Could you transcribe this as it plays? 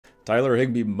Tyler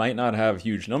Higbee might not have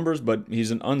huge numbers, but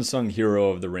he's an unsung hero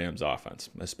of the Rams offense,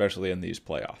 especially in these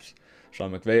playoffs.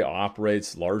 Sean McVay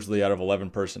operates largely out of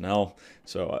 11 personnel,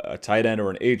 so a tight end or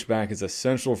an H-back is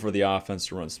essential for the offense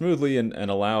to run smoothly and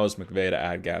allows McVay to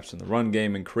add gaps in the run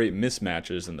game and create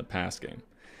mismatches in the pass game.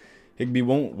 Higbee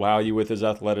won't wow you with his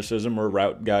athleticism or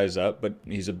route guys up, but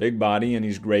he's a big body and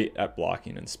he's great at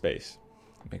blocking in space.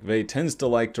 McVay tends to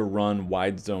like to run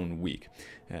wide zone weak,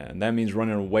 and that means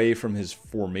running away from his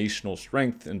formational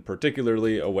strength and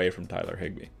particularly away from Tyler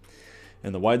Higbee.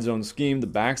 In the wide zone scheme, the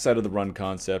backside of the run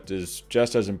concept is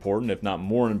just as important, if not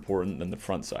more important, than the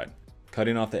front side.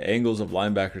 Cutting off the angles of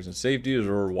linebackers and safeties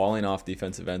or walling off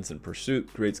defensive ends in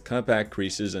pursuit creates cutback,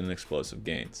 creases, and explosive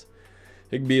gains.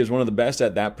 Higbee is one of the best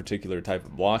at that particular type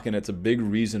of block, and it's a big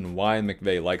reason why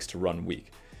McVay likes to run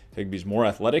weak. Higbee's more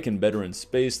athletic and better in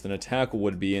space than a tackle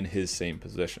would be in his same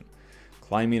position.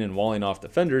 Climbing and walling off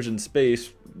defenders in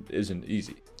space isn't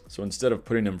easy. So instead of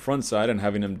putting him frontside and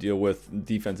having him deal with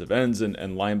defensive ends and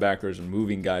linebackers and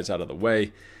moving guys out of the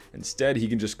way, instead he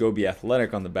can just go be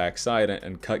athletic on the backside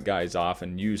and cut guys off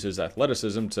and use his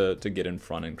athleticism to get in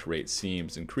front and create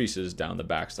seams and creases down the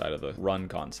backside of the run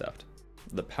concept.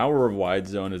 The power of wide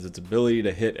zone is its ability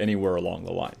to hit anywhere along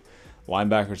the line.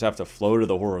 Linebackers have to flow to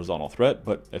the horizontal threat,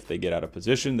 but if they get out of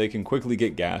position, they can quickly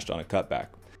get gashed on a cutback.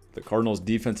 The Cardinals'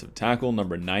 defensive tackle,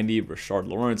 number 90, Rashard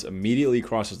Lawrence, immediately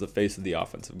crosses the face of the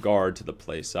offensive guard to the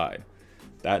play side.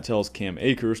 That tells Cam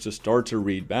Akers to start to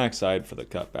read backside for the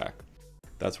cutback.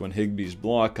 That's when Higbee's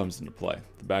block comes into play.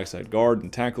 The backside guard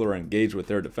and tackle are engaged with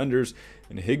their defenders,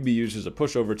 and Higbee uses a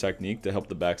pushover technique to help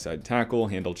the backside tackle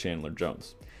handle Chandler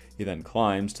Jones. He then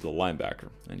climbs to the linebacker,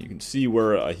 and you can see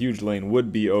where a huge lane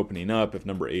would be opening up if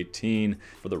number 18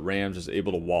 for the Rams is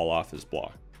able to wall off his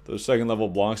block. Those second level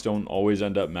blocks don't always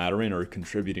end up mattering or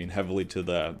contributing heavily to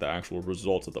the actual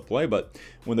results of the play, but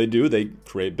when they do, they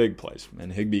create big plays,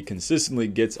 and Higbee consistently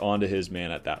gets onto his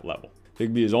man at that level.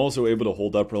 Higbee is also able to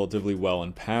hold up relatively well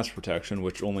in pass protection,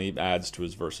 which only adds to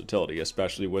his versatility,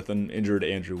 especially with an injured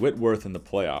Andrew Whitworth in the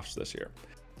playoffs this year.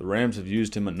 The Rams have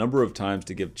used him a number of times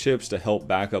to give chips to help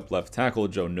backup left tackle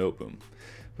Joe Noteboom.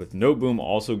 With Noteboom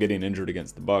also getting injured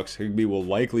against the Bucs, Higbee will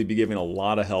likely be giving a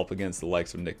lot of help against the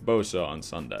likes of Nick Bosa on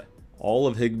Sunday. All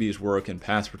of Higbee's work in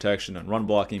pass protection and run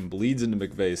blocking bleeds into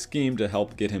McVay's scheme to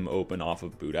help get him open off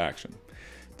of boot action.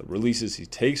 The releases he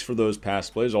takes for those pass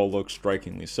plays all look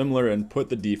strikingly similar and put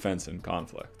the defense in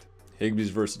conflict. Higbee's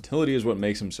versatility is what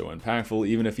makes him so impactful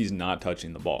even if he's not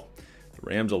touching the ball. The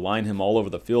Rams align him all over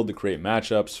the field to create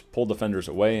matchups, pull defenders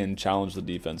away, and challenge the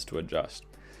defense to adjust.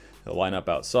 He'll line up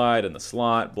outside in the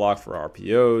slot, block for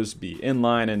RPOs, be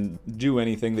inline, and do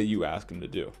anything that you ask him to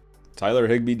do. Tyler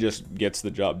Higbee just gets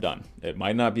the job done. It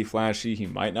might not be flashy, he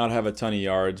might not have a ton of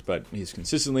yards, but he's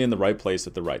consistently in the right place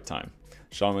at the right time.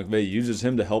 Sean McVay uses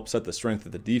him to help set the strength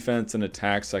of the defense and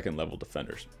attack second-level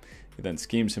defenders. He then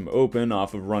schemes him open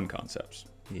off of run concepts.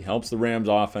 He helps the Rams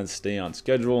offense stay on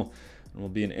schedule and will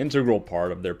be an integral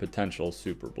part of their potential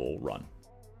Super Bowl run.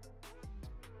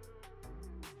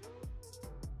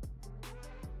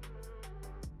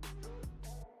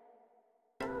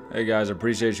 Hey guys, I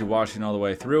appreciate you watching all the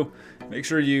way through. Make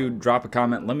sure you drop a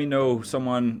comment. Let me know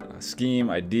someone, a scheme,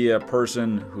 idea,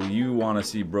 person who you want to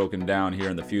see broken down here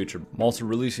in the future. I'm also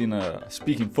releasing a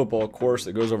speaking football course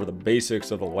that goes over the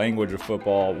basics of the language of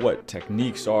football, what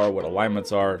techniques are, what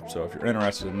alignments are. So if you're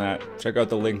interested in that, check out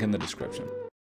the link in the description.